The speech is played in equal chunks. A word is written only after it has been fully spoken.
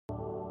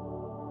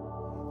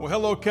Well,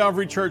 hello,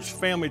 Calvary Church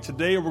family.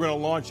 Today we're going to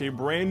launch a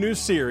brand new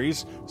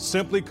series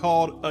simply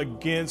called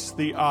Against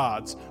the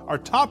Odds. Our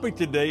topic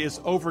today is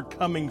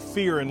overcoming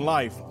fear in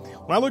life.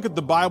 When I look at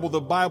the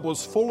Bible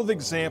is full of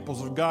examples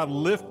of God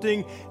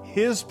lifting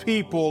His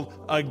people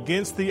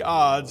against the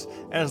odds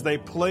as they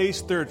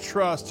place their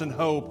trust and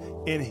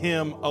hope in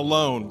Him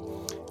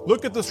alone.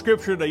 Look at the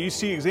scripture today. You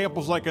see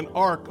examples like an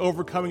ark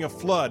overcoming a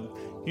flood.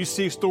 You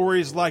see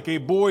stories like a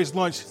boy's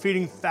lunch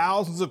feeding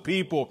thousands of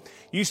people.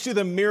 You see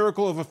the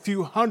miracle of a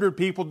few hundred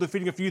people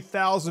defeating a few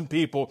thousand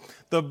people.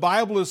 The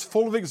Bible is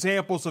full of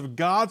examples of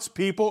God's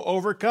people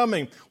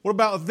overcoming. What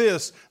about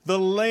this? The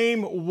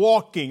lame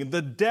walking,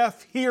 the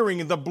deaf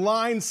hearing, the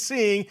blind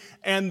seeing,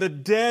 and the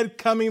dead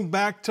coming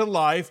back to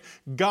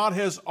life. God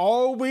has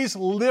always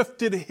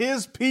lifted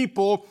His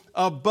people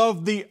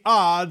above the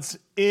odds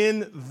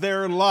in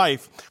their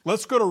life.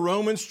 Let's go to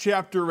Romans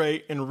chapter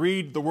 8 and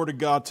read the Word of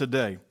God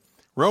today.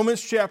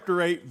 Romans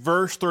chapter 8,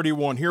 verse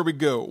 31. Here we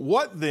go.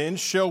 What then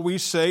shall we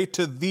say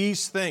to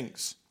these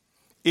things?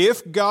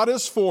 If God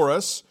is for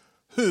us,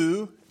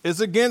 who is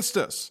against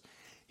us?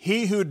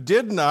 He who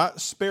did not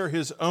spare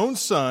His own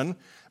Son,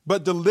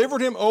 but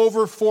delivered Him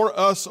over for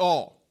us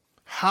all,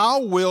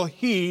 how will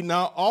He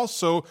not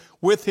also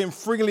with Him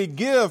freely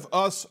give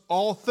us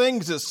all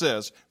things, it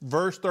says.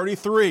 Verse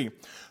 33.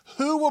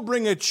 Who will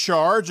bring a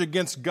charge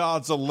against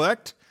God's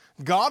elect?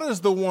 God is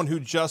the one who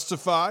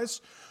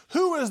justifies.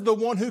 Who is the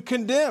one who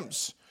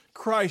condemns?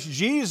 Christ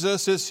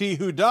Jesus is He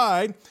who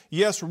died,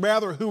 yes,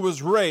 rather who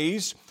was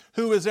raised,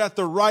 who is at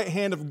the right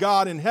hand of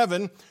God in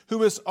heaven,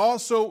 who is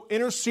also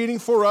interceding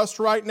for us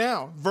right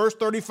now. Verse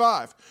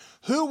 35.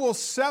 Who will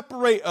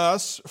separate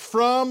us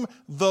from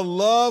the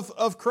love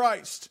of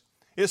Christ?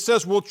 It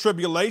says, will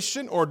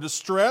tribulation or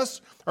distress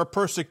or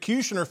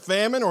persecution or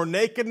famine or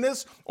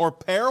nakedness or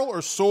peril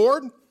or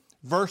sword?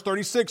 Verse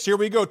 36, here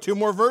we go, two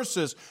more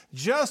verses.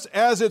 Just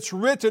as it's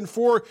written,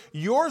 for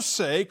your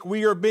sake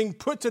we are being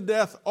put to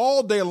death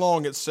all day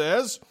long, it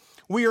says.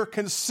 We are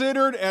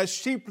considered as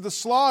sheep to the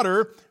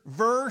slaughter.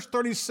 Verse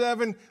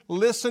 37,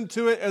 listen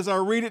to it as I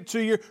read it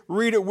to you.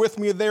 Read it with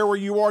me there where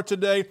you are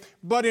today.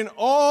 But in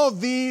all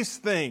these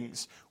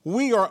things,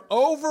 we are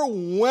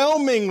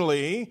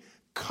overwhelmingly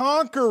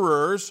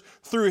conquerors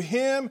through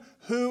Him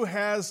who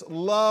has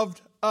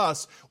loved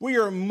us. We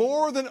are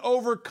more than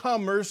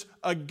overcomers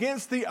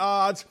against the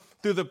odds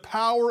through the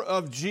power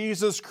of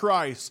Jesus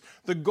Christ.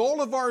 The goal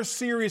of our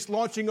series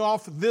launching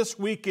off this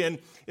weekend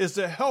is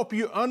to help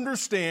you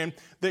understand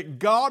that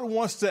God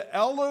wants to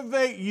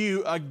elevate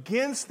you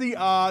against the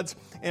odds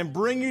and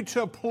bring you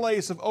to a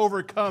place of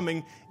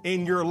overcoming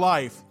in your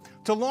life.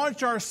 To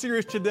launch our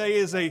series today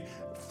is a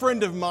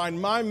friend of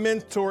mine, my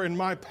mentor and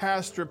my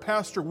pastor,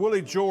 Pastor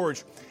Willie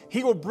George.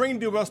 He will bring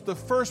to us the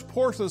first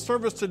portion of the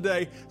service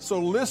today, so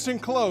listen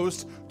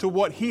close to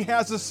what he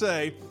has to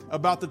say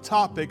about the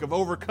topic of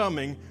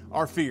overcoming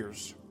our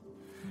fears.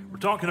 We're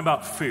talking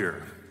about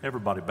fear.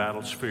 Everybody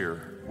battles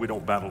fear. We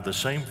don't battle the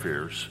same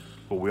fears,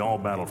 but we all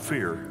battle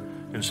fear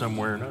in some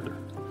way or another.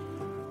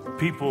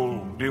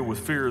 People deal with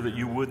fear that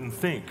you wouldn't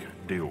think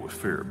deal with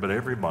fear, but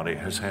everybody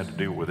has had to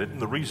deal with it. And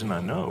the reason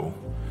I know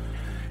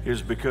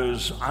is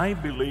because I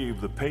believe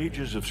the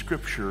pages of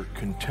Scripture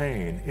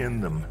contain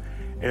in them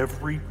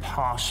every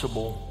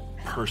possible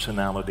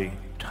personality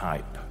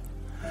type.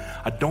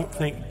 I don't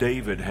think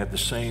David had the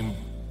same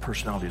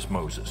personality as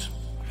Moses.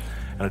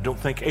 And I don't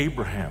think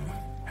Abraham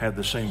had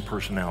the same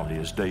personality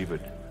as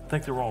David. I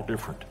think they were all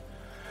different.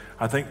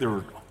 I think there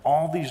were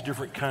all these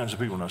different kinds of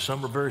people. Now,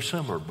 some are very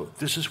similar, but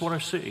this is what I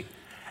see.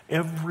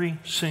 Every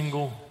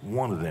single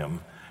one of them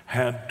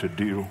had to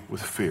deal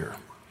with fear.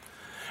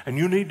 And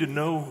you need to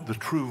know the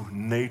true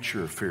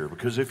nature of fear,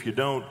 because if you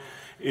don't,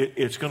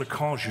 it's going to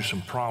cause you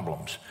some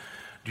problems.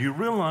 Do you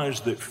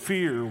realize that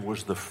fear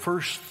was the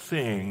first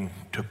thing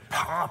to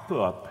pop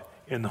up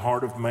in the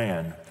heart of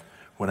man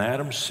when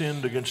Adam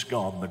sinned against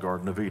God in the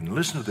Garden of Eden?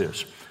 Listen to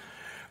this.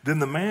 Then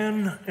the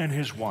man and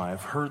his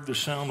wife heard the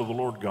sound of the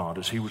Lord God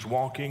as He was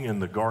walking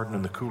in the garden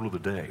in the cool of the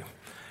day.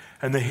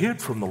 And they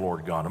hid from the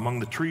Lord God among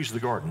the trees of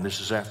the garden.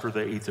 This is after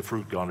they ate the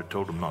fruit God had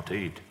told them not to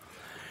eat.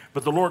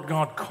 But the Lord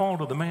God called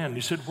to the man, and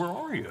He said, where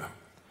are you?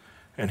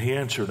 And he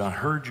answered, I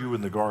heard you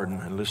in the garden.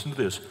 And listen to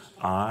this.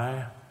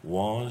 I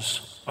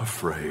was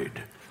afraid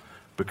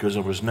because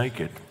I was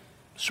naked,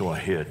 so I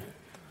hid.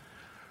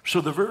 So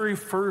the very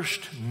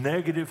first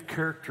negative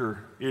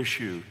character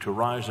issue to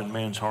rise in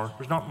man's heart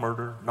was not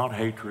murder, not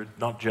hatred,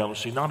 not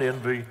jealousy, not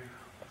envy,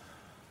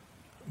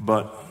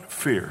 but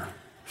fear.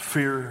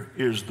 Fear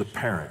is the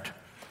parent.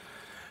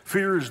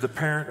 Fear is the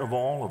parent of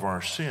all of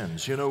our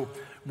sins. You know,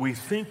 we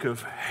think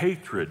of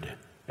hatred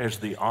as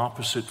the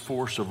opposite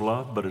force of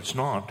love, but it's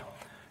not.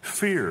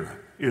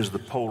 Fear is the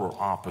polar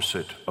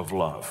opposite of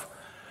love.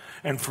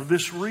 And for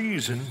this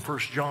reason, 1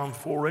 John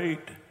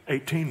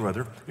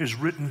 4:18 is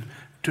written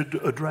to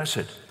address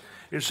it.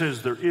 It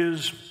says there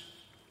is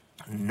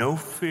no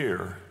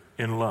fear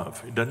in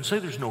love. It doesn't say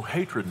there's no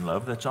hatred in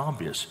love. That's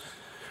obvious.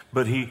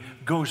 But he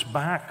goes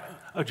back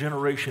a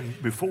generation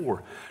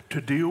before to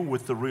deal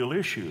with the real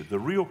issue. The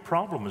real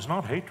problem is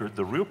not hatred.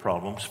 The real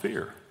problem is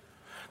fear.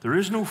 There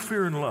is no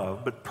fear in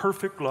love, but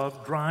perfect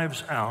love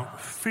drives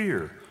out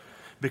fear,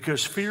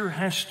 because fear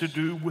has to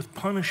do with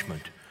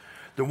punishment.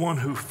 The one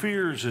who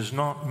fears is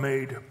not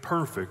made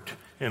perfect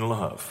in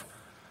love.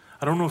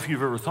 I don't know if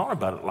you've ever thought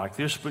about it like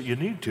this, but you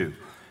need to.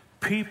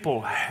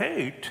 People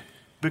hate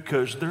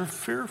because they're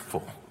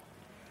fearful.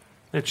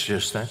 It's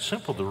just that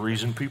simple. The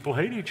reason people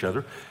hate each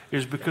other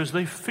is because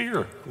they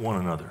fear one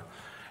another.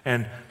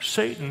 And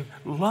Satan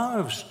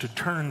loves to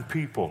turn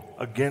people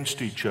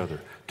against each other,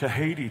 to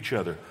hate each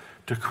other,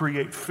 to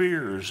create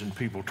fears in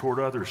people toward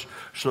others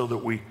so that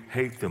we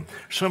hate them.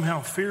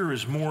 Somehow fear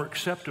is more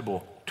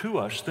acceptable to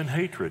us than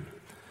hatred.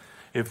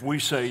 If we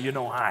say, you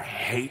know, I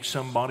hate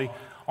somebody,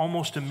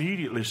 almost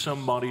immediately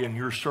somebody in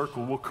your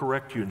circle will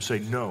correct you and say,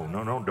 no,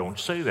 don't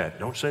say that.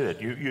 Don't say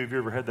that. Have you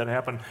ever had that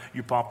happen?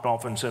 You popped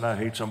off and said, I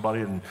hate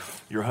somebody, and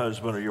your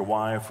husband or your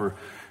wife or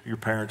your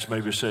parents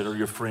maybe said, or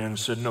your friends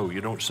said, no,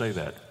 you don't say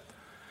that.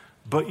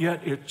 But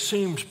yet it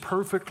seems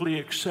perfectly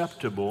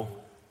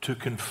acceptable to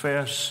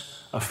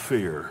confess a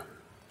fear.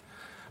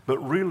 But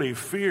really,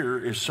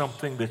 fear is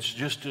something that's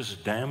just as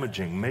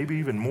damaging, maybe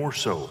even more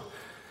so.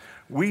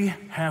 We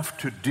have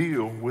to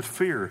deal with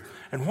fear.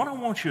 And what I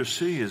want you to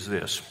see is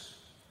this.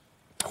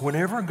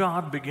 Whenever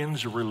God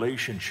begins a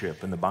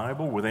relationship in the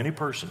Bible with any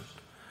person,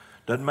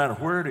 doesn't matter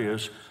where it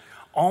is,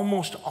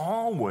 almost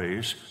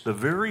always the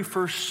very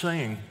first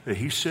thing that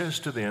he says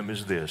to them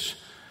is this: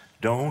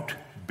 don't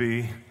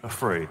be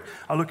afraid.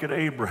 I look at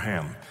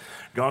Abraham.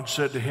 God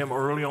said to him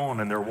early on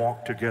in their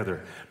walk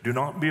together, do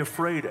not be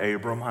afraid,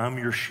 Abram. I'm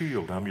your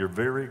shield. I'm your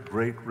very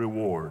great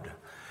reward.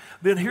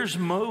 Then here's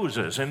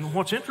Moses. And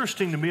what's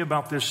interesting to me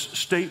about this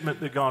statement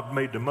that God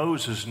made to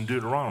Moses in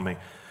Deuteronomy,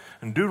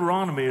 and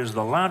Deuteronomy is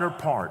the latter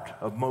part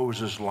of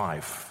Moses'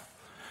 life.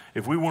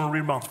 If we want to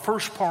read about the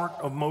first part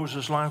of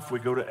Moses' life, we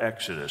go to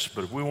Exodus.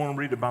 But if we want to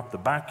read about the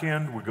back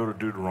end, we go to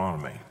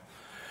Deuteronomy.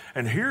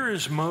 And here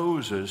is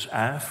Moses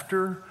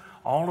after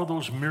all of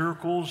those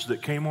miracles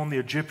that came on the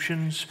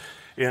Egyptians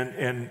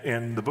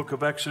in the book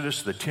of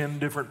Exodus, the 10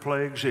 different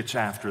plagues. It's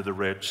after the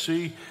Red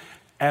Sea.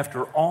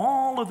 After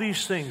all of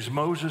these things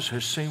Moses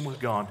has seen with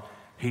God,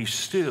 he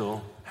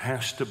still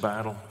has to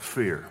battle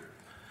fear.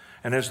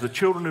 And as the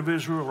children of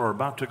Israel are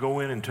about to go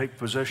in and take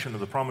possession of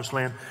the promised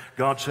land,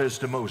 God says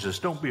to Moses,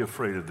 don't be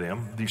afraid of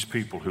them, these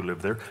people who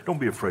live there. Don't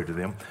be afraid of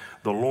them.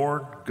 The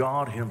Lord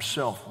God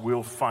himself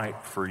will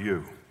fight for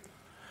you.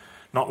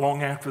 Not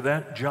long after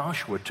that,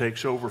 Joshua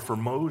takes over for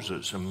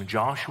Moses. And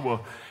Joshua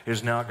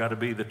has now got to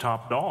be the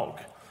top dog.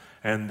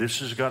 And this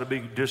has got to be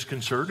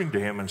disconcerting to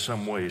him in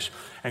some ways.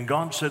 And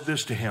God said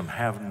this to him: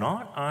 have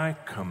not I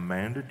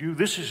commanded you?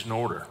 This is an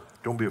order.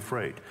 Don't be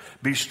afraid.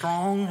 Be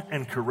strong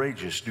and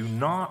courageous. Do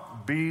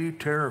not be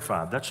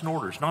terrified. That's an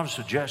order. It's not a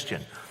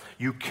suggestion.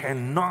 You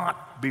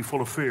cannot be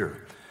full of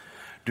fear.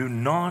 Do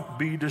not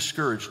be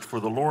discouraged, for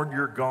the Lord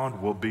your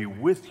God will be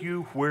with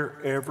you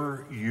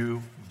wherever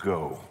you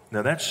go.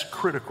 Now that's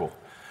critical.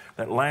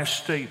 That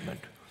last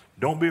statement.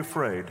 Don't be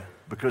afraid,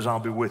 because I'll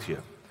be with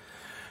you.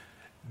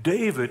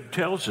 David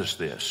tells us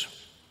this: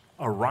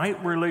 a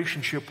right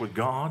relationship with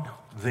God,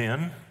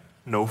 then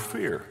no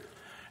fear.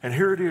 And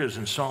here it is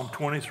in Psalm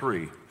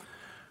 23.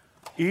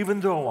 Even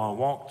though I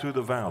walk through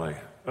the valley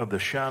of the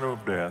shadow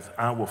of death,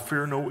 I will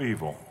fear no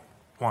evil.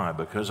 Why?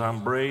 Because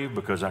I'm brave,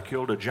 because I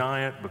killed a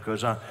giant,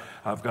 because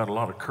I've got a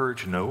lot of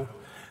courage? No.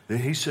 Then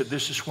he said,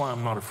 this is why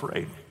I'm not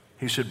afraid.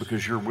 He said,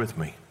 because you're with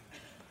me.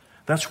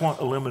 That's what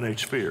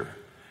eliminates fear.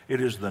 It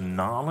is the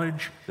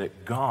knowledge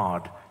that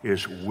God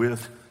is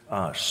with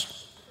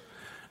us.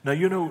 Now,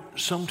 you know,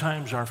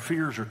 sometimes our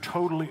fears are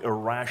totally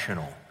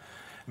irrational,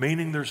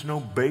 meaning there's no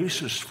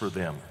basis for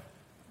them.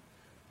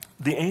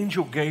 The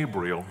angel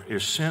Gabriel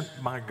is sent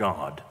by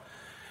God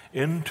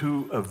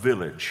into a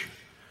village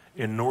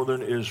in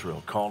northern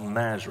Israel called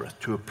Nazareth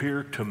to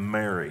appear to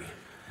Mary.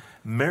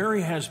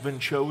 Mary has been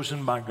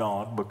chosen by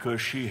God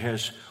because she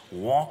has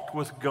walked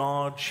with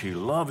God, she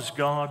loves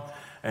God,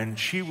 and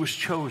she was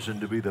chosen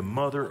to be the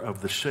mother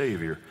of the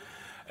Savior.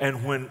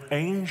 And when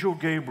angel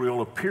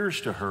Gabriel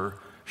appears to her,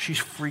 she's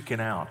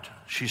freaking out.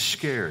 She's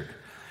scared.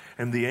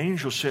 And the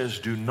angel says,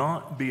 do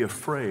not be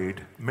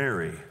afraid,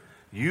 Mary.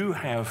 You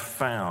have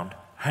found,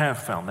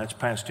 that's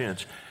past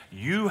tense,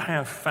 you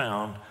have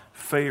found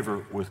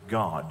favor with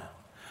God.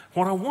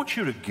 What I want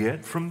you to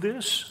get from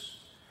this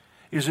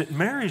is that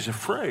Mary's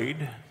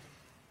afraid,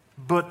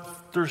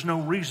 but there's no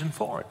reason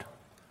for it.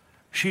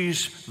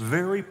 She's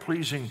very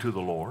pleasing to the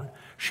Lord.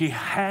 She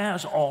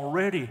has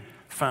already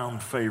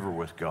found favor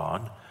with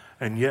God,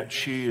 and yet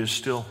she is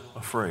still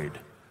afraid.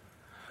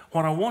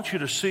 What I want you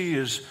to see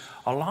is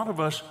a lot of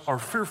us are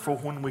fearful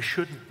when we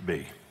shouldn't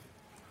be.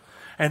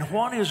 And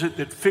what is it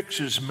that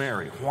fixes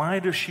Mary? Why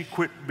does she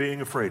quit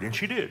being afraid? And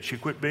she did. She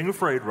quit being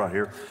afraid right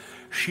here.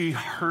 She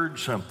heard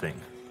something,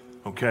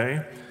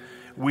 okay?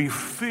 We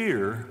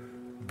fear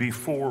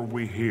before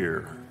we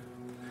hear.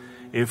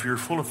 If you're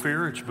full of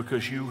fear, it's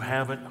because you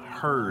haven't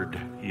heard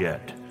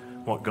yet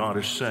what God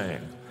is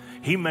saying.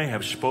 He may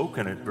have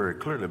spoken it very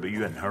clearly, but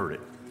you hadn't heard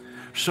it.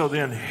 So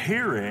then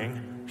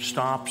hearing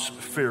stops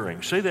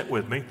fearing. Say that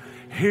with me.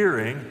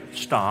 Hearing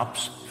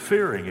stops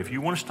fearing. If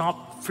you want to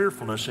stop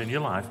fearfulness in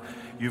your life,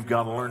 you've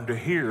got to learn to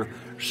hear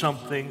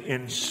something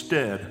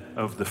instead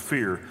of the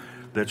fear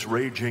that's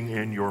raging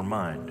in your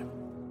mind.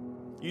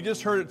 You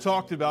just heard it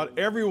talked about.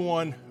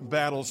 Everyone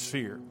battles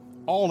fear.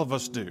 All of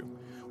us do.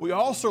 We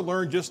also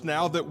learned just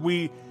now that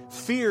we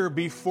fear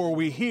before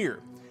we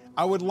hear.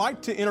 I would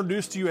like to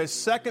introduce to you a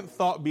second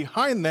thought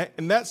behind that,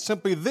 and that's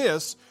simply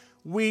this: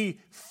 we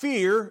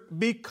fear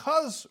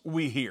because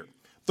we hear.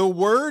 The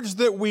words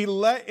that we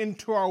let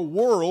into our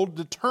world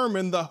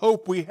determine the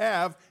hope we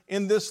have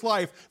in this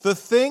life. The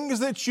things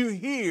that you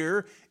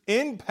hear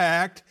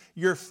impact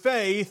your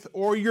faith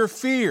or your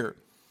fear.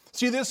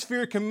 See, this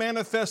fear can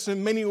manifest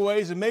in many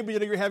ways, and maybe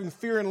today you're having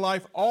fear in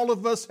life. All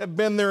of us have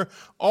been there.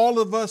 All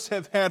of us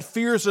have had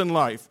fears in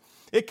life.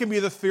 It can be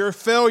the fear of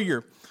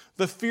failure,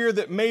 the fear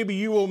that maybe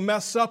you will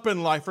mess up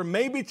in life, or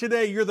maybe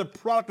today you're the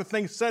product of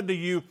things said to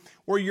you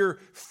where you're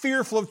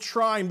fearful of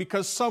trying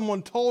because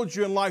someone told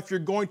you in life you're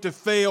going to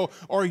fail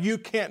or you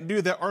can't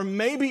do that, or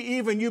maybe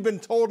even you've been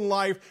told in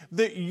life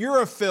that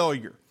you're a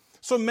failure.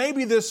 So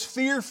maybe this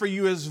fear for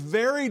you is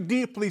very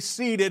deeply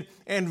seated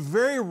and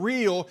very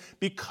real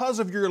because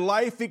of your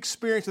life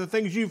experience and the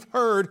things you've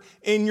heard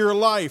in your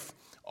life.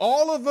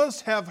 All of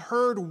us have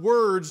heard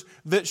words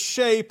that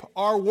shape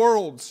our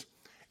worlds.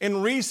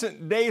 In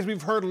recent days,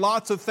 we've heard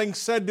lots of things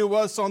said to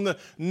us on the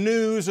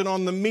news and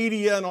on the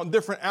media and on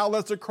different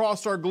outlets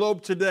across our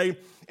globe today.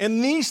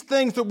 And these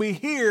things that we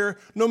hear,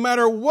 no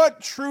matter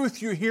what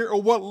truth you hear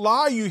or what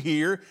lie you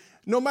hear,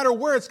 no matter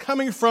where it's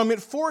coming from,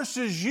 it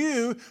forces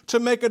you to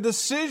make a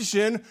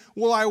decision.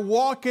 Will I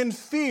walk in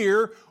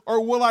fear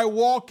or will I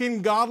walk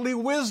in godly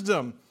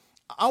wisdom?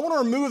 I want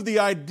to remove the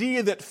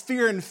idea that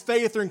fear and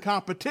faith are in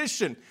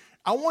competition.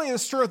 I want to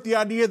insert the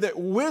idea that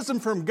wisdom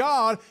from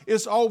God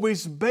is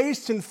always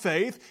based in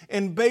faith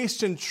and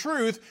based in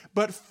truth,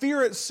 but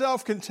fear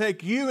itself can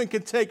take you and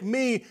can take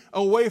me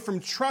away from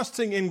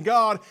trusting in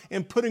God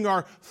and putting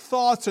our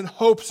thoughts and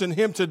hopes in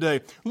Him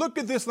today. Look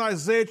at this in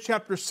Isaiah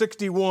chapter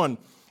 61.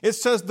 It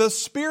says, "The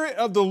Spirit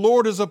of the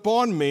Lord is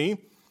upon me,"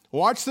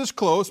 watch this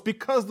close,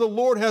 "because the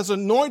Lord has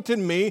anointed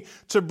me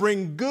to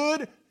bring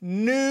good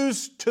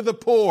news to the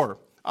poor."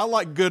 I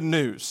like good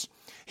news.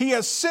 "He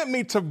has sent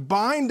me to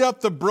bind up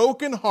the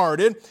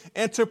brokenhearted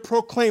and to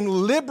proclaim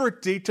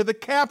liberty to the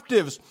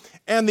captives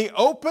and the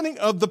opening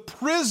of the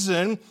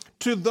prison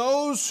to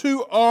those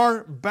who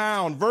are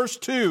bound." Verse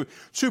 2,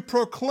 "to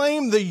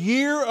proclaim the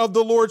year of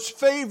the Lord's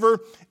favor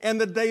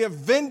and the day of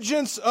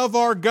vengeance of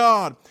our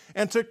God,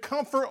 and to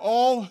comfort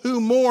all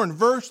who mourn."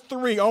 Verse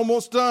 3,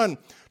 almost done.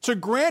 "To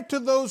grant to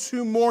those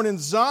who mourn in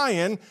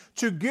Zion,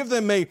 to give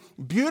them a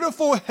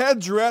beautiful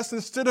headdress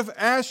instead of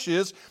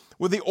ashes,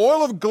 with the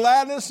oil of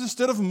gladness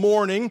instead of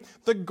mourning,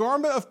 the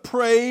garment of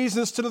praise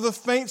instead of the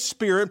faint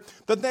spirit,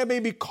 that they may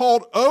be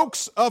called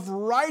oaks of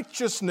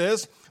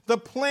righteousness, the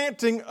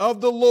planting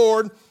of the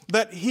Lord,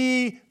 that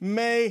He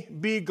may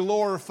be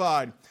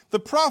glorified." The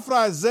prophet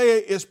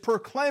Isaiah is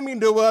proclaiming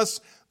to us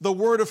the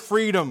word of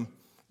freedom.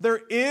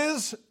 There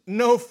is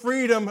no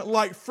freedom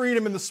like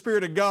freedom in the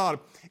Spirit of God.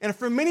 And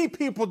for many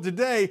people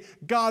today,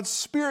 God's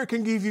Spirit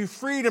can give you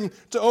freedom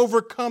to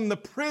overcome the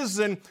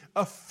prison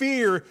of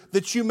fear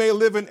that you may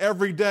live in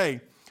every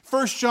day.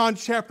 1 John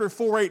chapter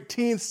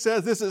 4:18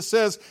 says this, it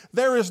says,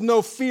 "There is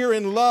no fear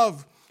in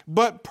love,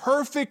 but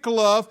perfect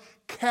love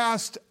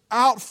casts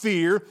out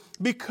fear,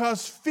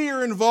 because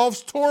fear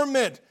involves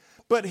torment.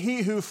 But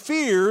he who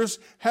fears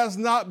has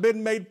not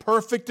been made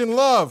perfect in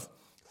love."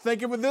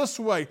 Think of it this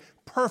way: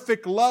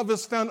 perfect love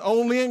is found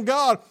only in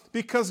God,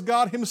 because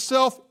God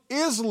Himself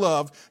is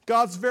love.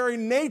 God's very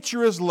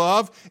nature is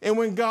love, and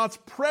when God's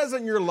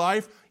present in your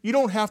life, you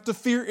don't have to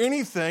fear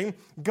anything.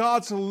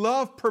 God's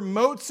love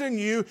promotes in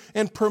you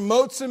and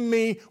promotes in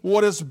me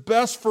what is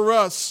best for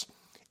us.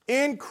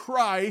 In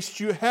Christ,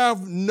 you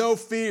have no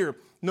fear,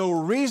 no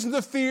reason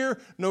to fear,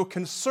 no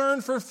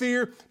concern for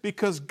fear,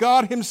 because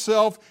God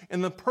Himself,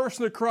 in the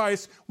person of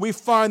Christ, we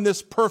find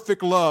this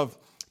perfect love.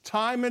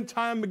 Time and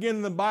time again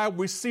in the Bible,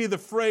 we see the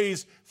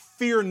phrase,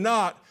 "fear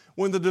not,"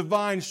 when the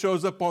divine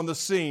shows up on the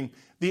scene.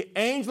 The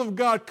angel of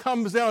God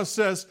comes down and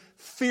says,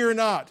 "Fear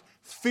not,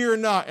 fear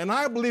not." And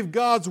I believe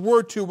God's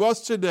word to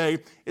us today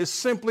is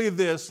simply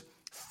this: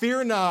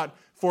 fear not,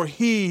 for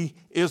He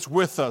is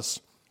with us.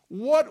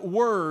 What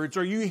words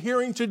are you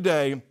hearing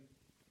today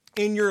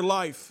in your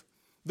life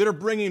that are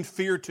bringing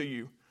fear to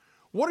you?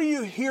 What are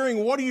you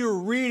hearing? What are you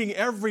reading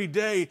every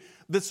day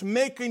that's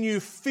making you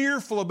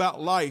fearful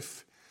about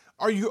life?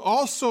 Are you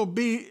also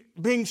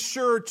being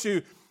sure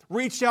to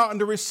reach out and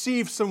to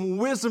receive some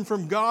wisdom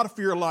from God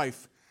for your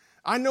life?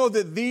 I know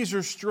that these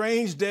are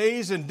strange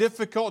days and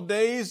difficult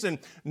days and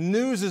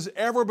news is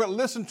ever, but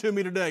listen to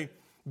me today.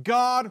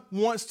 God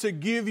wants to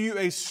give you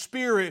a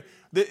spirit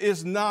that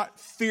is not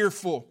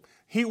fearful.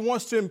 He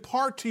wants to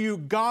impart to you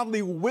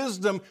godly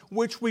wisdom,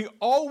 which we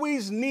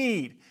always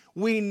need.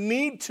 We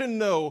need to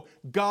know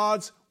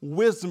God's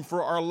wisdom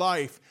for our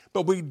life,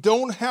 but we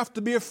don't have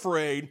to be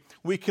afraid.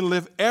 We can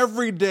live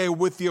every day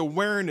with the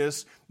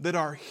awareness that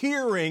our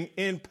hearing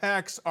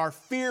impacts our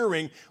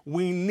fearing.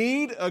 We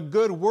need a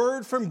good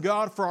word from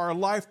God for our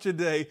life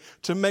today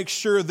to make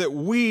sure that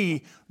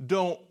we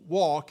don't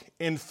walk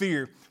in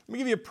fear. Let me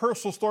give you a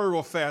personal story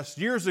real fast.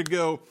 Years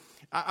ago,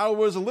 I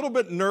was a little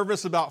bit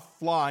nervous about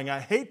flying. I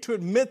hate to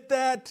admit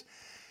that,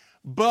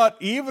 but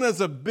even as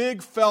a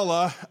big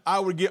fella, I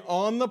would get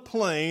on the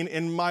plane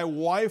and my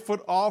wife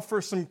would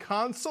offer some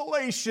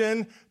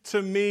consolation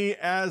to me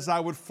as I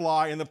would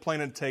fly in the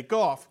plane and take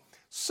off.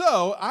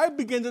 So I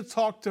began to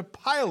talk to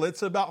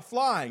pilots about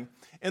flying.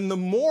 And the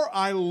more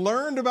I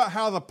learned about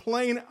how the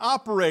plane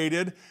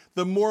operated,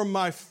 the more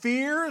my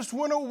fears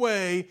went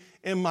away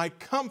and my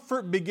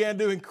comfort began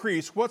to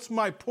increase. What's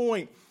my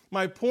point?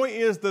 My point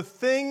is the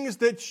things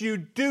that you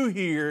do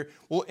here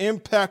will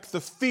impact the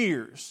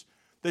fears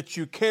that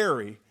you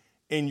carry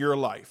in your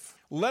life.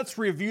 Let's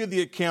review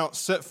the account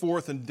set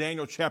forth in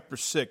Daniel chapter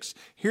 6.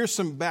 Here's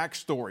some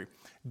backstory.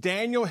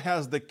 Daniel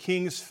has the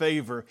king's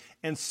favor,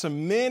 and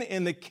some men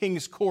in the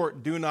king's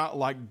court do not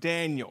like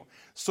Daniel.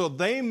 So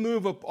they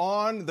move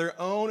upon their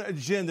own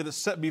agenda to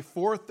set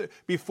before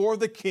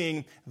the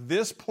king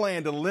this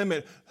plan to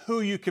limit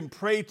who you can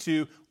pray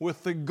to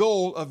with the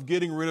goal of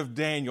getting rid of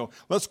Daniel.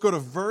 Let's go to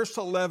verse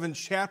 11,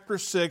 chapter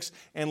 6,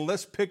 and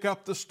let's pick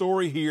up the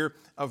story here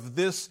of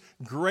this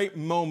great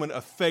moment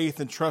of faith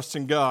and trust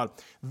in God.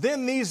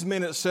 Then these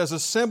men, it says,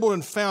 assembled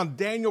and found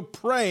Daniel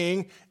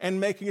praying and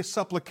making a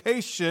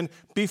supplication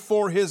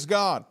before his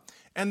God.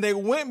 And they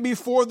went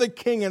before the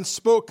king and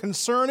spoke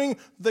concerning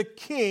the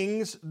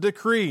king's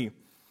decree.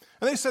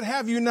 And they said,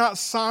 have you not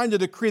signed a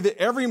decree that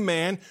every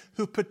man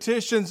who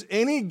petitions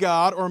any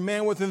god or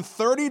man within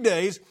 30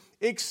 days,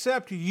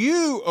 except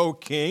you, O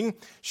king,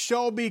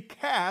 shall be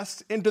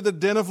cast into the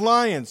den of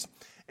lions?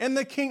 And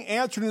the king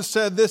answered and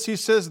said this, he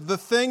says, the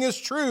thing is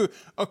true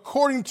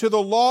according to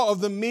the law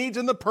of the Medes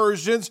and the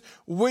Persians,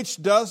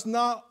 which does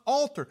not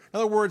alter. In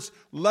other words,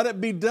 let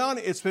it be done.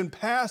 It's been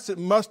passed. It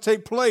must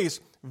take place.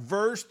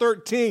 Verse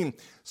 13.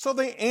 So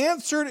they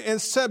answered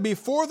and said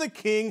before the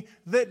king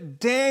that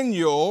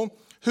Daniel,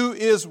 who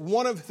is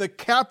one of the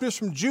captives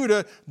from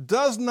Judah,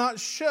 does not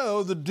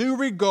show the due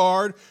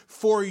regard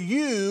for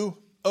you,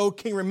 O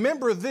king.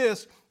 Remember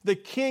this. The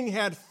king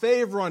had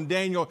favor on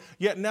Daniel,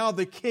 yet now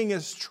the king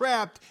is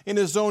trapped in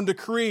his own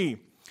decree.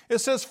 It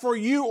says, for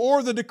you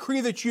or the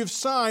decree that you've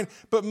signed,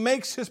 but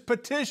makes his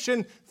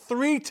petition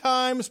 3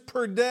 times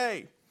per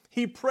day.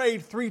 He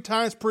prayed 3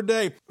 times per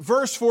day.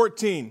 Verse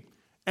 14,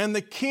 and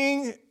the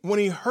king, when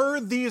he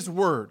heard these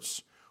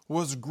words,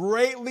 was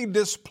greatly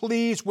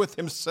displeased with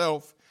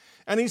himself,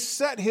 and he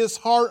set his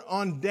heart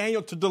on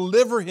Daniel to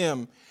deliver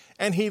him,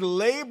 and he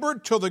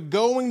labored till the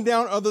going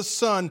down of the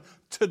sun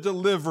to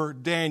deliver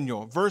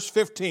Daniel. Verse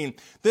 15,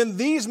 then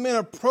these men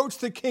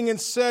approached the king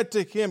and said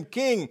to him,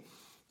 King,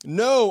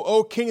 know,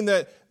 O king,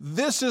 that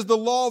this is the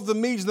law of the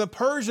Medes and the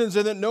Persians,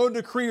 and that no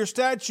decree or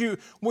statute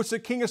which the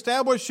king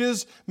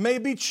establishes may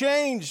be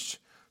changed.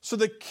 So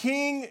the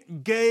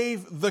king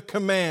gave the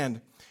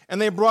command,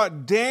 and they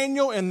brought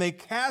Daniel and they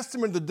cast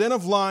him into the den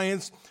of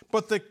lions.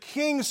 But the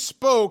king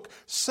spoke,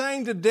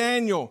 saying to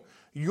Daniel,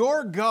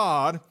 your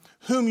God,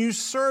 whom you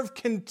serve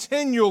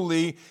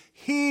continually,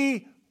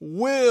 he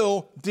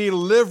will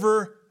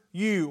deliver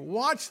you.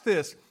 Watch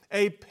this.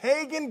 A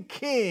pagan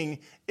king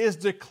is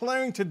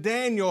declaring to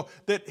Daniel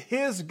that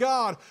his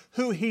God,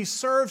 who he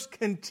serves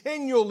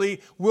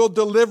continually, will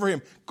deliver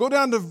him. Go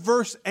down to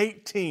verse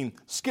 18.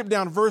 Skip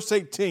down to verse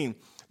 18.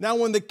 Now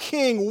when the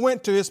king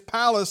went to his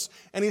palace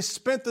and he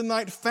spent the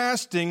night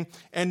fasting,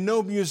 and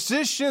no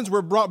musicians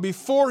were brought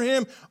before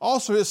him,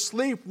 also his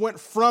sleep went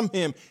from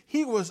him.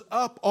 He was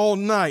up all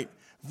night.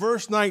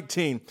 Verse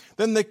 19,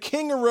 then the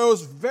king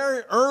arose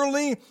very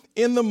early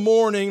in the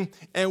morning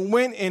and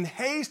went in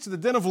haste to the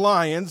den of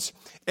lions.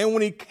 And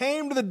when he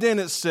came to the den,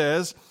 it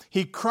says,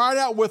 he cried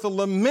out with a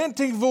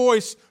lamenting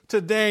voice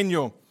to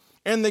Daniel.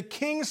 And the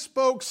king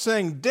spoke,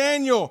 saying,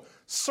 Daniel,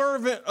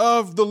 servant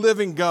of the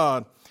living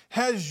God,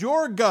 has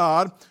your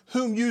God,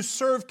 whom you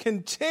serve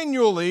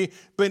continually,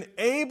 been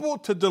able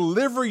to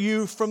deliver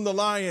you from the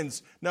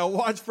lions? Now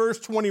watch verse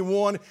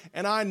 21,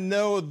 and I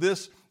know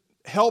this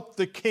helped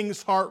the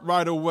king's heart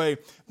right away.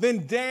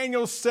 Then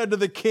Daniel said to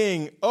the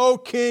king, O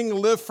king,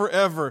 live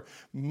forever.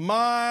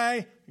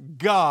 My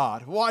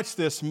God, watch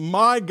this,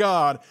 my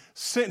God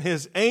sent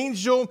his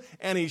angel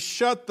and he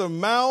shut the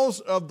mouths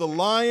of the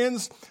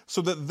lions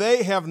so that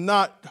they have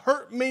not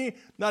hurt me,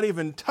 not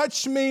even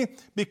touched me,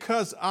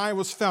 because I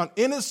was found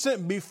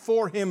innocent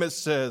before him, it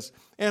says.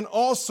 And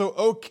also,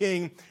 O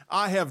king,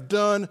 I have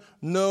done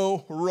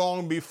no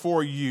wrong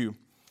before you.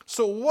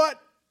 So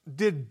what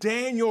did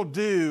Daniel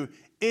do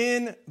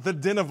in the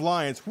den of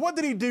lions? What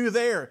did he do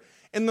there?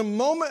 In the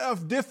moment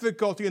of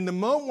difficulty, in the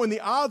moment when the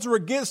odds were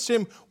against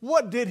him,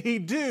 what did he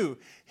do?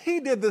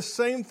 He did the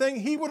same thing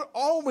he would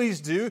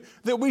always do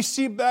that we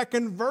see back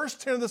in verse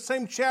 10 of the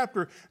same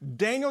chapter.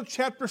 Daniel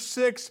chapter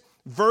 6,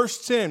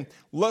 verse 10.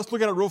 Let's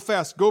look at it real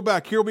fast. Go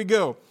back. Here we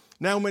go.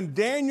 Now, when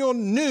Daniel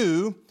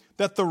knew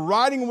that the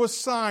writing was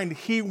signed,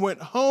 he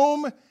went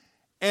home,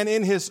 and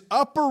in his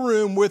upper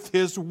room with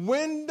his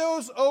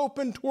windows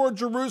open toward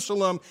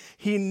Jerusalem,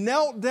 he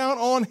knelt down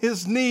on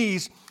his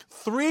knees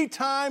 3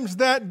 times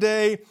that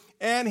day,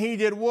 and he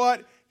did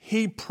what?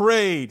 He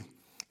prayed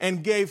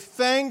and gave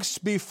thanks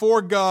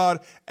before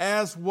God,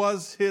 as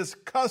was his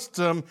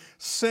custom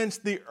since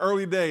the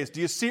early days.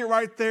 Do you see it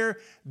right there?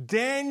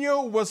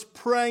 Daniel was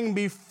praying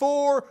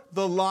before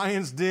the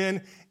lion's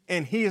den,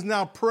 and he is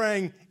now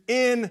praying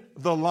in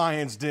the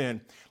lion's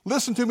den.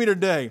 Listen to me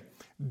today.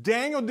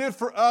 Daniel did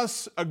for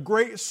us a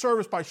great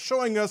service by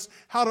showing us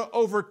how to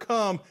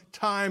overcome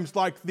times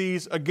like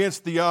these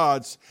against the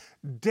odds.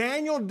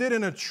 Daniel did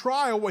in a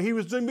trial what he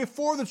was doing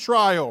before the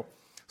trial.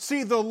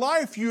 See, the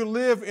life you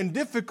live in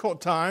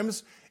difficult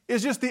times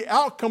is just the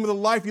outcome of the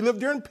life you live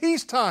during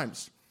peace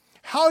times.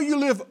 How you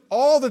live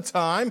all the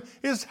time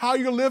is how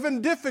you live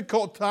in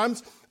difficult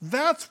times.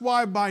 That's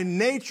why by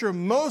nature,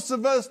 most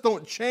of us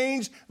don't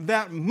change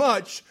that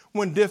much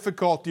when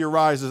difficulty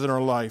arises in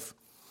our life.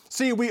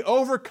 See, we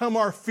overcome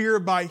our fear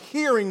by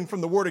hearing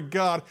from the Word of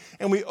God,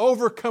 and we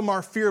overcome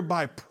our fear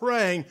by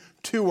praying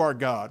to our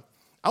God.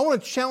 I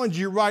want to challenge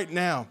you right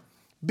now.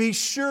 Be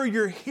sure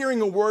you're hearing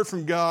a word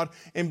from God,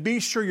 and be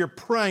sure you're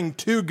praying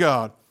to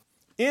God.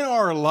 In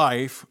our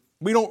life,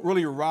 we don't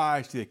really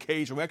rise to the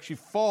occasion. We actually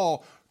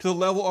fall to the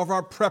level of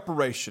our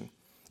preparation.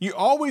 You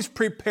always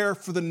prepare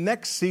for the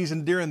next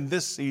season during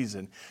this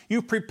season.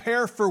 You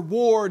prepare for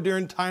war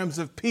during times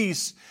of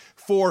peace,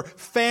 for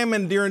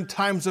famine during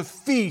times of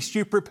feast.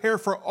 You prepare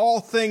for all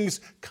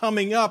things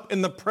coming up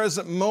in the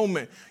present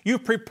moment. You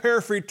prepare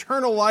for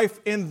eternal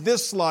life in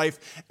this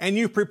life, and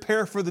you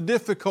prepare for the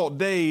difficult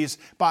days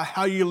by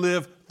how you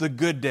live the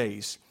good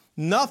days.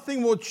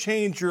 Nothing will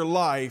change your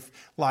life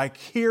like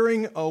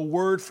hearing a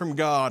word from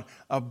God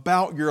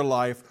about your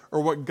life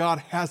or what God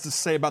has to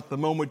say about the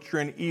moment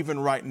you're in even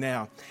right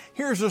now.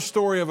 Here's a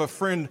story of a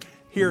friend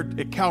here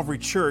at Calvary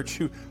Church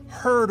who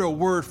heard a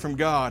word from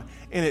God,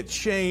 and it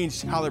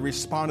changed how they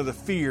respond to the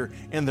fear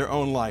in their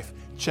own life.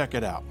 Check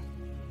it out.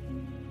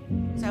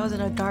 I was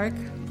in a dark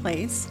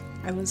place.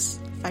 I was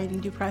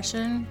fighting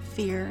depression,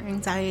 fear,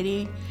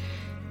 anxiety,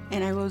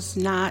 and I was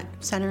not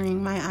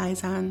centering my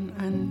eyes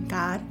on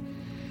God,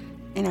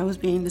 and I was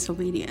being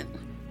disobedient.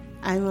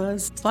 I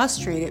was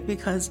frustrated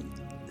because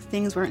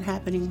things weren't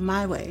happening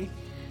my way,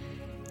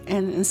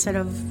 and instead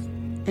of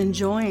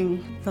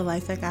enjoying the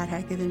life that God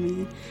had given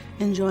me,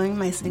 enjoying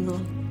my single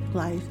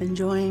life,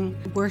 enjoying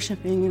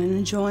worshiping and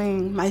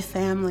enjoying my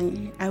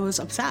family, I was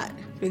upset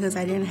because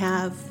I didn't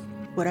have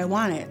what I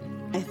wanted.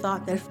 I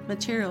thought that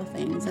material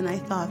things, and I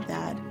thought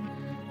that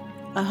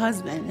a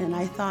husband, and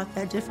I thought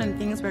that different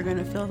things were going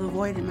to fill the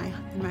void in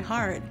my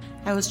heart.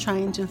 I was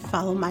trying to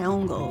follow my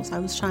own goals. I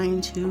was trying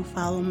to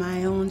follow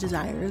my own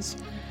desires.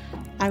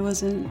 I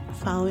wasn't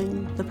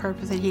following the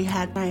purpose that He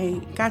had.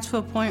 I got to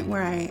a point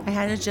where I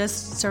had to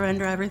just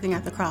surrender everything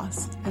at the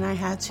cross, and I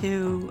had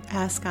to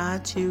ask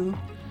God to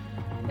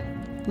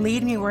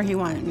lead me where He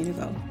wanted me to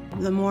go.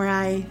 The more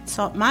I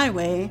sought my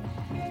way,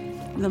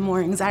 the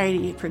more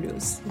anxiety it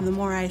produced. The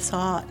more I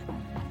sought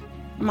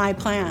my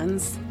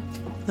plans,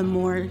 the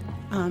more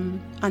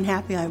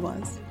unhappy I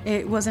was.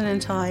 It wasn't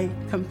until I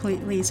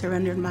completely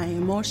surrendered my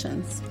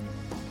emotions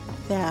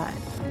that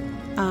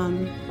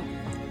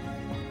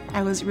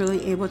I was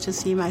really able to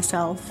see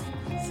myself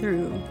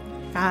through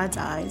God's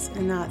eyes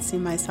and not see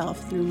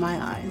myself through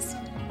my eyes.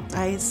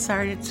 I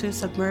started to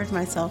submerge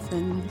myself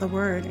in the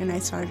Word, and I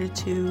started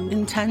to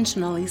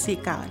intentionally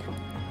seek God.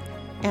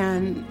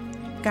 And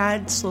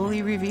God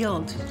slowly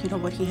revealed,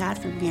 what He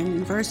had for me.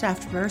 And verse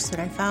after verse that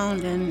I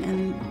found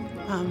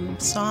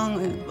and song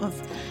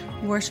of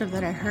worship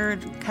that I heard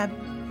kept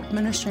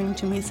ministering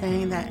to me,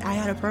 saying that I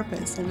had a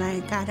purpose and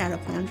God had a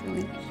plan for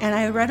me. And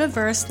I read a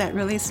verse that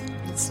really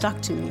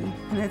stuck to me,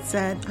 and it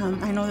said,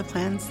 I know the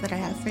plans that I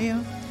have for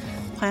you,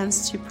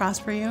 plans to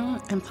prosper you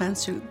and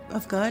plans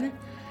of good.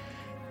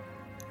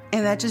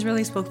 And that just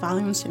really spoke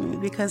volumes to me,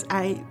 because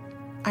I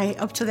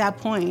up to that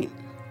point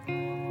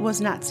was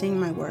not seeing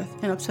my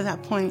worth, and up to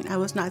that point I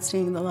was not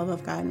seeing the love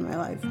of God in my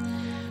life.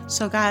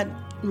 So God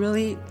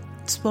really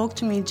spoke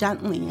to me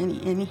gently,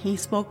 and He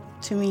spoke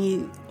to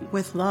me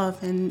with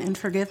love and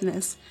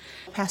forgiveness.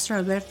 Pastor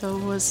Alberto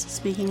was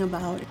speaking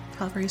about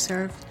Calvary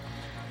Serve,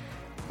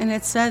 and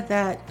it said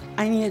that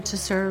I needed to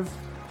serve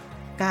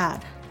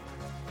God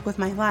with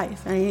my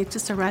life, and I needed to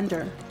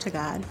surrender to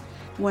God.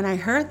 When I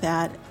heard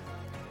that,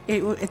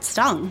 it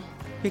stung,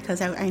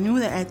 because I knew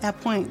that at that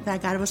point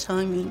that God was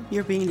telling me,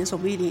 you're being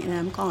disobedient and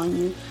I'm calling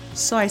you.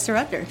 So I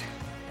surrendered,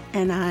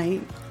 and I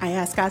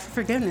asked God for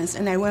forgiveness,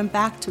 and I went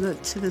back to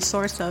the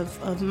source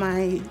of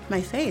my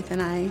faith,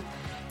 and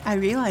I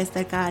realized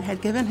that God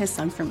had given His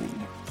Son for me.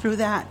 Through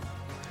that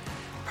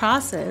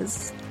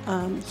process,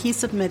 He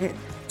submitted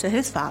to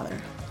His Father,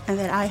 and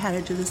that I had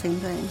to do the same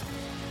thing.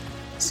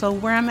 So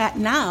where I'm at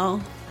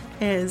now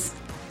is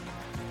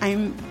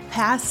I'm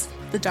past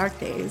the dark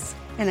days,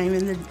 and I'm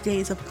in the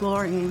days of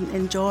glory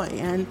and joy,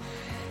 and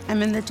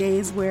I'm in the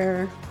days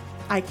where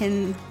I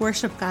can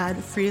worship God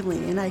freely,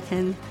 and I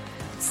can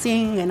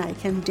sing and I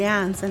can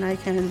dance and I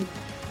can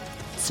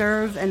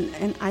serve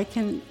and I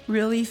can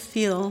really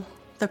feel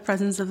the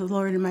presence of the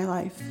Lord in my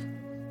life.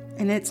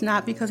 And it's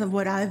not because of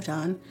what I've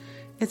done.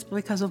 It's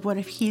because of what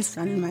He's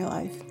done in my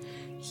life.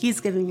 He's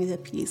given me the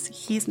peace.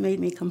 He's made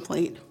me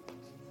complete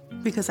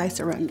because I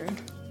surrendered.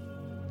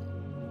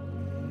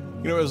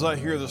 You know, as I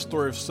hear the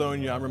story of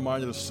Sonia, I'm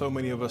reminded of so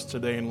many of us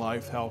today in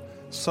life, how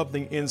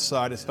something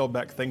inside has held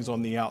back things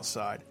on the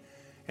outside.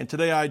 And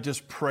today I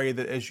just pray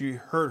that as you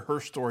heard her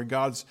story,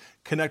 God's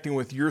connecting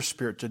with your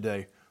spirit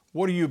today.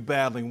 What are you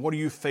battling? What are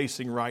you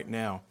facing right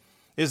now?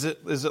 Is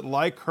it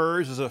like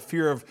hers? Is it a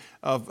fear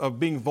of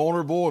being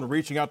vulnerable and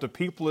reaching out to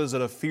people? Is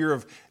it a fear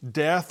of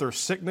death or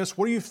sickness?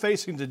 What are you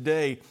facing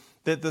today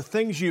that the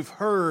things you've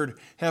heard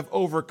have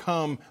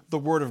overcome the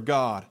Word of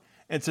God?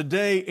 And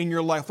today in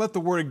your life, let the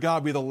Word of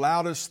God be the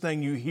loudest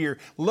thing you hear.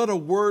 Let a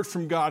word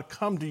from God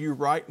come to you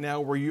right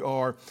now where you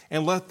are,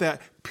 and let that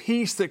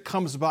peace that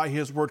comes by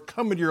His Word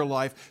come into your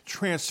life,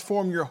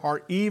 transform your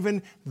heart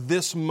even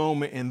this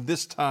moment and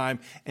this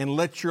time, and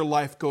let your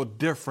life go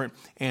different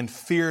and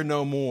fear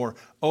no more.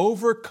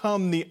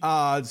 Overcome the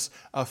odds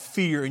of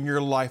fear in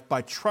your life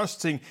by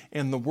trusting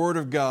in the Word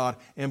of God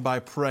and by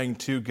praying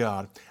to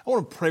God. I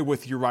want to pray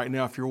with you right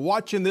now. If you're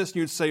watching this and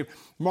you'd say,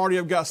 Marty,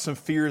 I've got some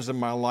fears in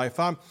my life.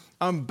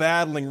 I'm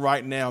battling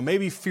right now.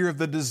 Maybe fear of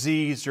the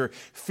disease or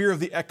fear of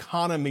the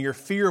economy or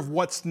fear of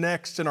what's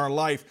next in our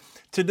life.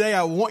 Today,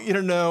 I want you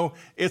to know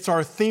it's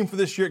our theme for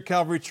this year at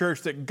Calvary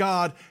Church that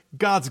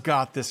God's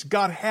got this.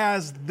 God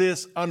has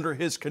this under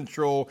His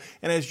control.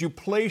 And as you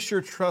place your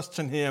trust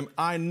in Him,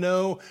 I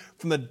know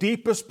from the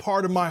deepest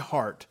part of my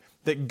heart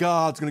that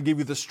God's going to give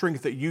you the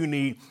strength that you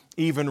need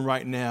even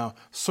right now.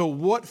 So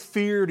what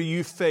fear do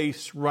you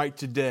face right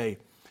today?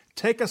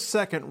 Take a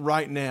second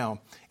right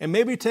now and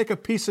maybe take a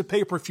piece of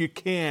paper if you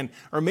can,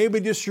 or maybe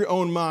just your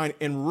own mind,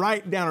 and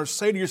write down or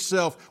say to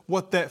yourself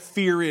what that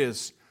fear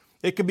is.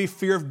 It could be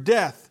fear of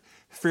death,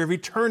 fear of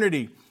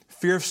eternity,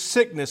 fear of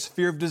sickness,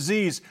 fear of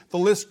disease. The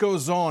list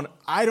goes on.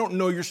 I don't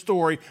know your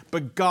story,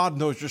 but God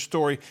knows your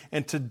story.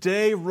 And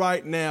today,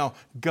 right now,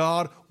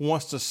 God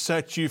wants to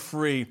set you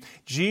free.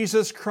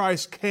 Jesus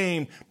Christ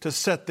came to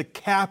set the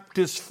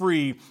captives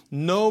free.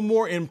 No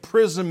more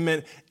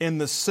imprisonment in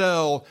the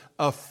cell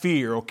of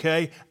fear,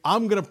 okay?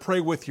 I'm going to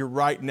pray with you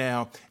right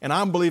now, and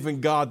I'm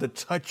believing God to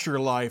touch your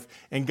life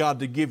and God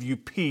to give you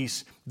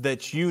peace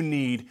that you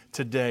need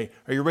today.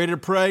 Are you ready to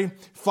pray?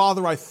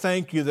 Father, I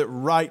thank you that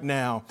right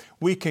now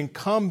we can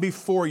come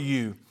before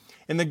you,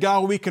 and that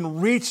God, we can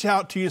reach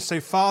out to you and say,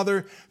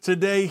 Father,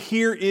 today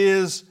here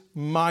is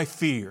my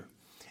fear.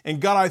 And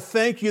God, I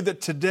thank you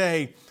that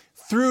today,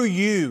 through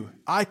you,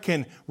 I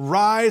can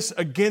rise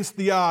against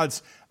the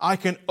odds. I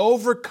can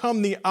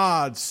overcome the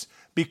odds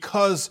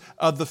because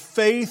of the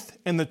faith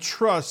and the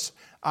trust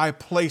I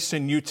place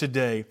in you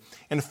today.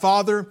 And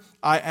Father,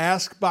 I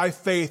ask by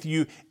faith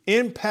you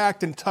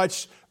impact and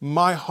touch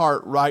my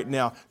heart right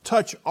now.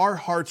 Touch our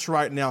hearts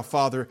right now,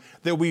 Father,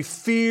 that we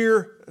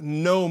fear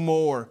no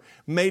more.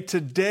 May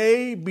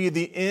today be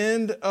the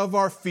end of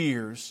our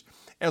fears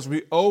as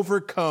we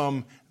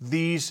overcome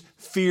these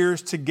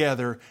fears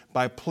together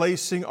by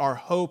placing our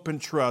hope and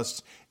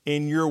trust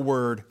in your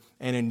word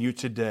and in you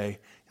today.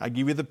 I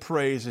give you the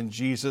praise in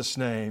Jesus'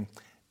 name.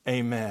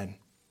 Amen.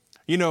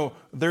 You know,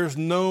 there's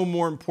no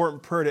more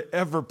important prayer to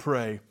ever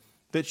pray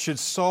that should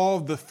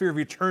solve the fear of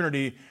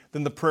eternity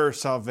than the prayer of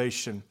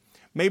salvation.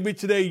 Maybe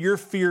today your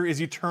fear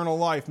is eternal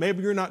life.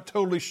 Maybe you're not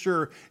totally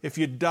sure if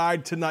you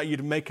died tonight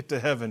you'd make it to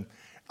heaven.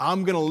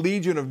 I'm going to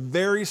lead you in a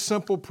very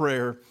simple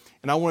prayer,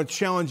 and I want to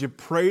challenge you,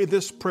 pray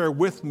this prayer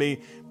with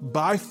me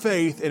by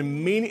faith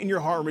and mean it in your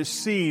heart and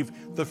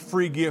receive the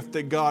free gift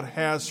that God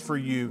has for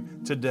you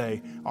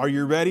today. Are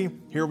you ready?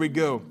 Here we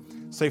go.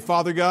 Say,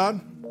 Father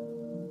God,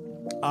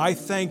 I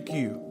thank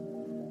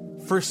you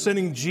for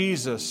sending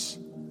Jesus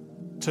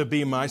to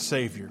be my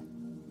Savior.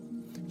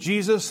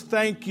 Jesus,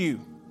 thank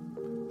you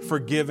for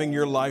giving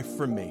your life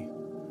for me.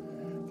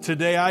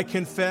 Today I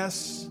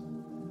confess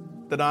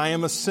that I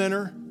am a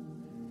sinner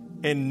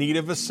in need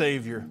of a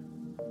Savior.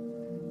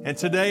 And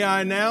today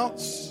I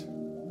announce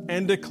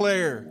and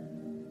declare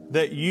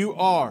that you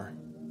are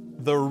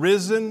the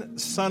risen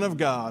Son of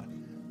God,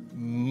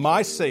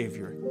 my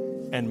Savior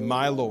and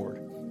my Lord.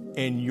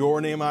 In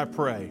your name I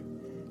pray.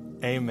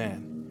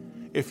 Amen.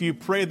 If you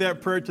prayed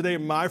that prayer today,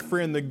 my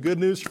friend, the good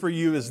news for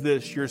you is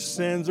this: your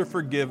sins are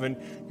forgiven,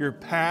 your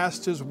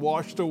past is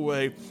washed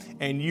away,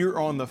 and you're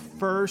on the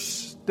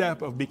first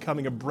step of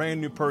becoming a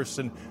brand new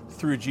person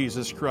through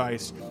Jesus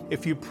Christ.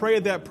 If you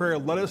prayed that prayer,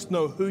 let us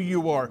know who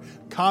you are.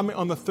 Comment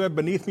on the thread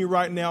beneath me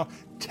right now.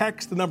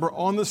 Text the number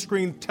on the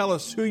screen. Tell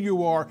us who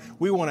you are.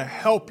 We want to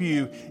help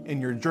you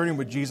in your journey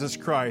with Jesus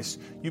Christ.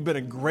 You've been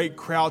a great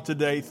crowd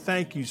today.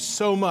 Thank you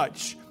so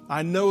much.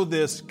 I know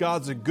this.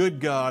 God's a good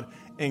God,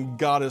 and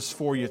God is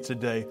for you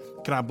today.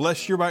 Can I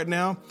bless you right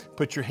now?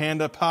 Put your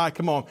hand up high.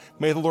 Come on.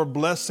 May the Lord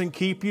bless and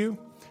keep you.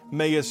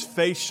 May His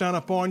face shine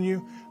upon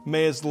you.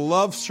 May His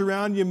love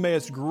surround you. May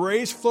His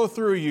grace flow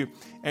through you.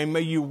 And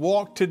may you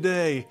walk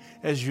today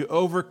as you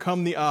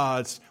overcome the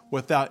odds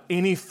without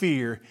any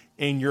fear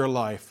in your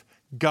life.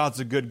 God's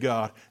a good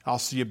God. I'll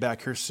see you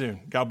back here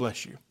soon. God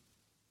bless you.